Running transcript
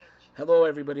Hello,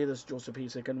 everybody. This is Joseph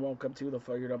Pesek, and welcome to the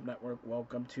Fired Up Network.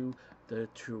 Welcome to the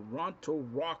Toronto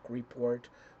Rock Report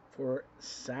for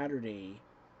Saturday,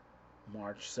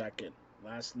 March 2nd.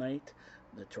 Last night,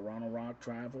 the Toronto Rock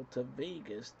traveled to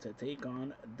Vegas to take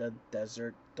on the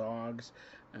Desert Dogs,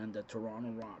 and the Toronto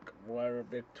Rock were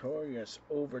victorious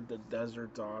over the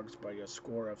Desert Dogs by a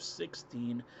score of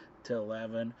 16 to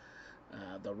 11.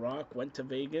 The Rock went to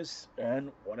Vegas,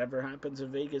 and whatever happens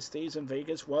in Vegas stays in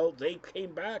Vegas. Well, they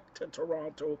came back to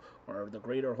Toronto or the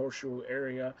greater Horseshoe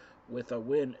area with a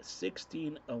win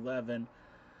 16-11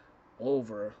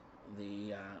 over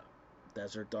the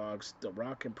Desert Dogs. The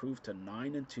Rock improved to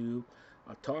 9-2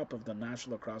 atop of the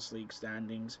National Lacrosse League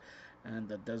standings, and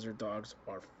the Desert Dogs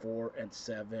are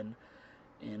 4-7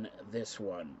 in this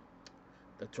one.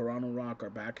 The Toronto Rock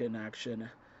are back in action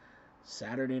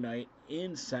Saturday night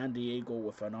in San Diego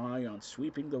with an eye on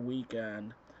sweeping the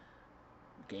weekend.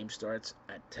 Game starts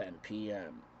at 10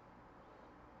 p.m.